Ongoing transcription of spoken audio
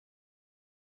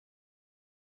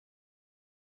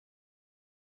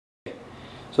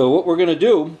So what we're going to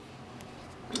do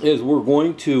is we're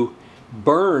going to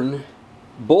burn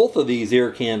both of these ear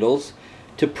candles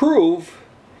to prove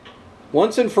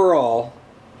once and for all,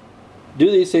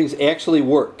 do these things actually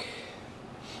work?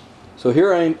 So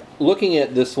here I'm looking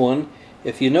at this one.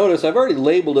 If you notice, I've already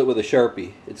labeled it with a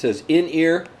Sharpie. It says in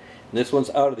ear, and this one's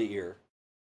out of the ear.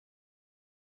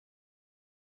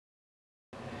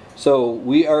 So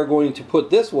we are going to put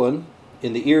this one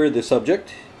in the ear of the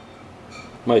subject,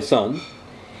 my son,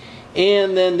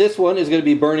 and then this one is going to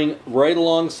be burning right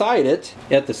alongside it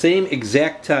at the same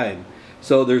exact time.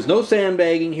 So there's no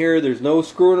sandbagging here, there's no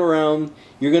screwing around,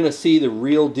 you're going to see the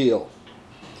real deal.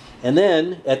 And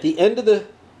then at the end of the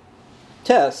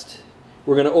test,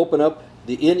 we're going to open up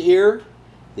the in-ear,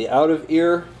 the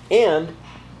out-of-ear, and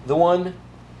the one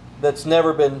that's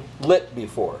never been lit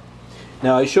before.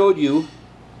 Now I showed you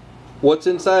what's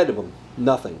inside of them.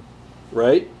 Nothing,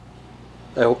 right?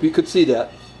 I hope you could see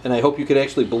that, and I hope you could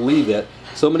actually believe that.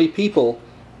 So many people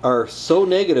are so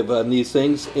negative on these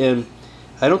things, and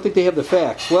I don't think they have the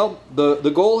facts. Well,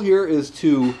 the goal here is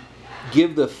to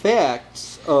give the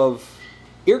facts of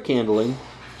ear candling,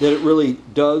 that it really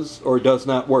does or does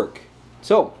not work.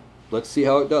 So, let's see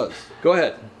how it does. Go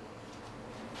ahead.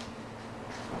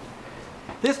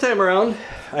 This time around,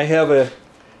 I have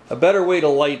a better way to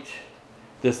light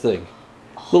this thing.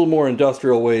 A little more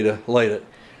industrial way to light it.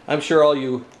 I'm sure all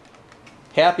you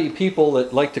happy people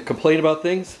that like to complain about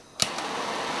things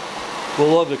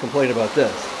will love to complain about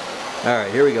this.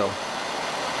 Alright, here we go.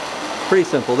 Pretty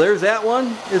simple. There's that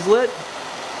one is lit,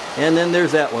 and then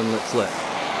there's that one that's lit.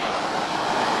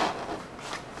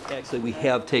 Actually, we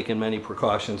have taken many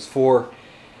precautions for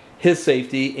his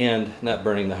safety and not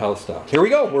burning the house down. Here we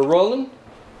go, we're rolling.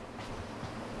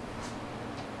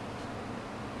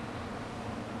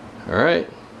 Alright.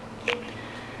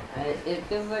 It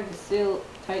feels like the seal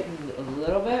tightened a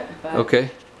little bit, but okay.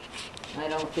 I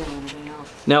don't feel anything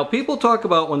else. Now, people talk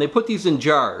about when they put these in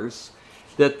jars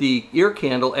that the ear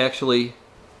candle actually,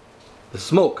 the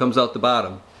smoke comes out the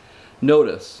bottom.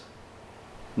 Notice,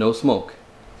 no smoke.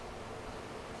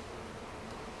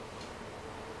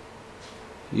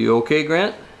 You okay,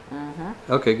 Grant? Uh-huh.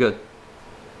 Okay, good.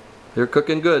 They're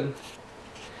cooking good.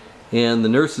 And the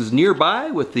nurse is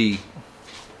nearby with the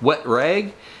wet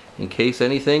rag in case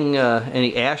anything,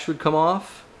 any ash would come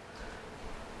off.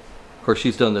 Of course,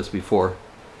 she's done this before.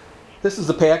 This is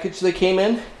the package they came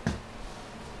in.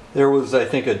 There was, I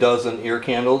think, a dozen ear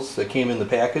candles that came in the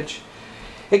package.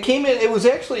 It came in, it was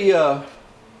actually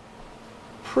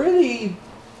pretty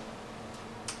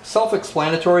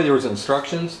self-explanatory. There was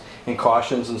instructions and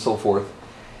cautions and so forth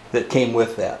that came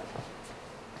with that.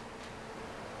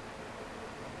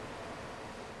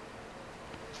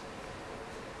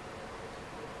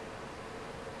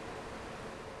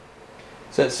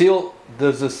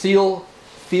 Does the seal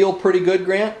feel pretty good,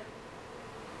 Grant?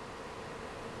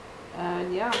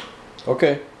 Yeah.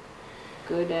 Okay.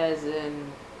 Good as in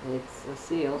it's a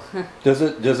seal. Does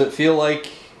it feel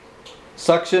like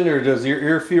suction, or does your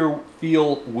ear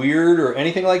feel weird or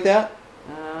anything like that?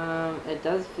 It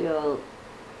does feel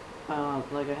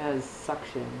like it has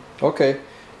suction. Okay.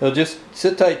 Now just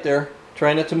sit tight there.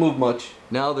 Try not to move much.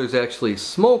 Now there's actually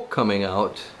smoke coming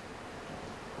out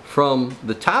from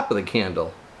the top of the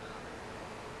candle.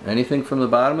 Anything from the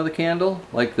bottom of the candle?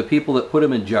 Like the people that put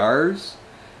them in jars?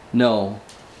 No,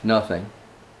 nothing.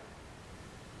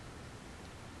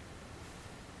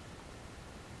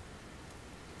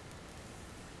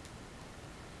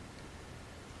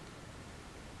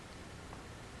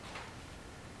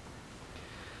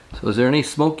 So is there any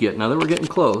smoke yet? Now that we're getting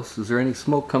close, is there any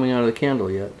smoke coming out of the candle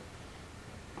yet?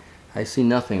 I see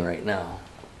nothing right now.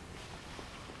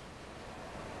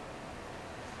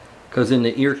 Because in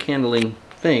the ear candling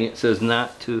thing, it says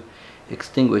not to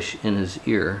extinguish in his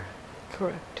ear.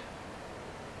 Correct.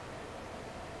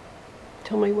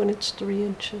 Tell me when it's 3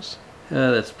 inches.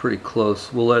 That's pretty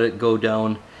close. We'll let it go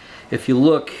down. If you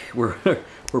look, we're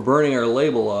burning our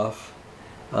label off.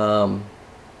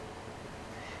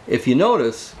 If you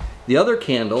notice, the other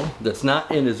candle that's not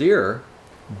in his ear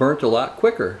burnt a lot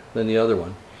quicker than the other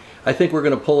one. I think we're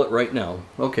going to pull it right now.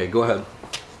 Okay, go ahead.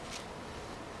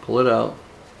 Pull it out.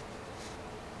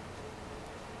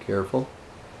 Careful.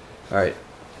 Alright.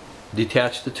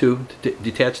 Detach the two.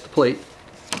 Detach the plate.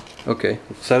 Okay,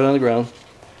 set it on the ground.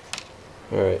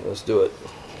 Alright, let's do it.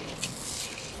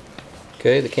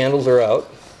 Okay, the candles are out.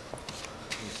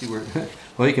 You see where,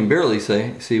 well, you can barely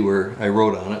see where I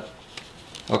wrote on it.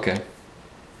 Okay.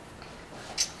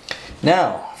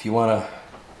 Now, if you want to,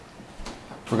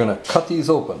 we're going to cut these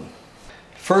open.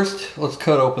 First, let's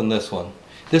cut open this one.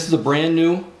 This is a brand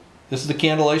new, this is the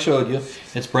candle I showed you.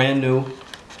 It's brand new.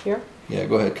 Here? Yeah,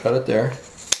 go ahead, cut it there.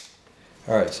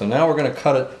 All right, so now we're going to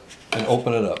cut it and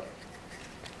open it up.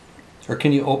 Or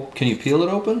can you peel it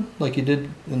open like you did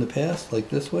in the past, like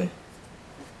this way?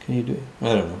 Can you do it?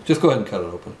 I don't know. Just go ahead and cut it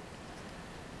open.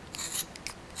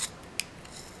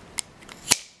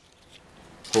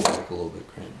 Pull back a little bit,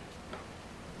 Grant.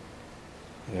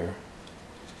 There.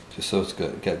 Just so it's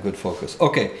got good focus.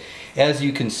 Okay, as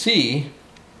you can see,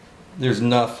 there's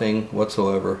nothing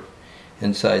whatsoever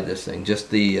inside this thing. Just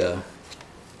the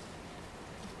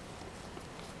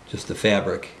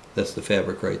fabric. That's the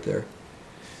fabric right there.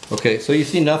 Okay, so you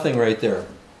see nothing right there.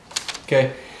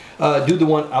 Okay, do the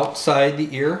one outside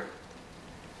the ear.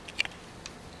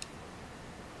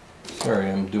 Sorry,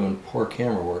 I'm doing poor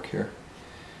camera work here.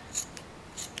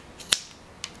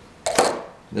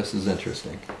 This is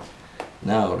interesting.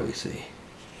 Now what do we see?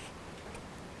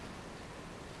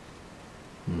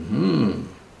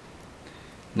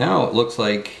 Now it looks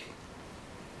like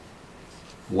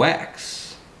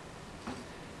wax.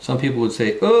 Some people would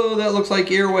say, oh, that looks like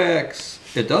earwax.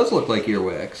 It does look like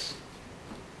earwax.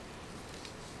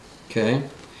 Okay.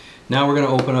 Now we're going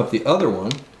to open up the other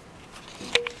one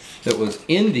that was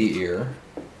in the ear.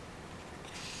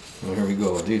 Oh, here we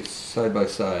go. These side by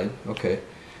side. Okay.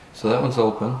 So that one's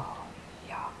open.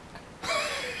 Yuck.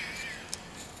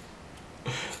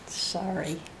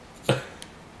 Sorry.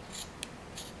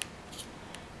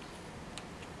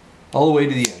 All the way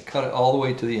to the end. Cut it all the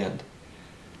way to the end.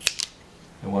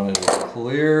 I want it as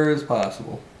clear as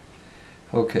possible.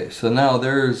 Okay, so now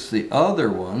there's the other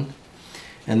one.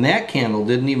 And that candle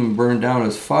didn't even burn down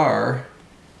as far.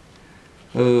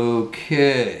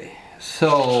 Okay,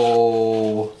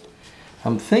 so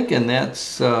I'm thinking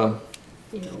that's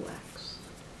Earwax.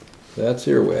 that's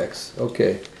earwax.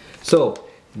 Okay, so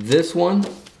this one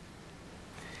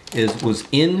was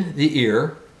in the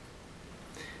ear.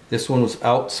 This one was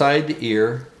outside the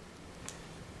ear,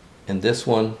 and this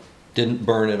one didn't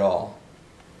burn at all.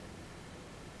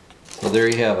 So there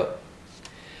you have it.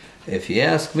 If you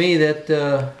ask me, that's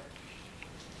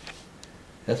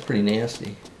pretty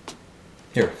nasty.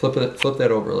 Here, flip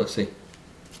that over. Let's see.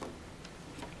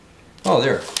 Oh,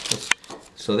 there.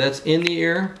 So that's in the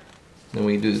ear. Then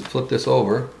we flip this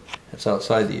over. That's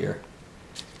outside the ear.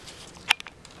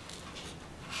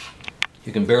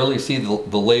 You can barely see the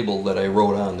label that I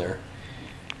wrote on there.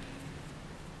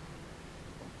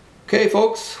 Okay,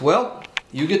 folks. Well,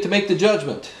 you get to make the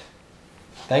judgment.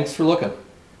 Thanks for looking.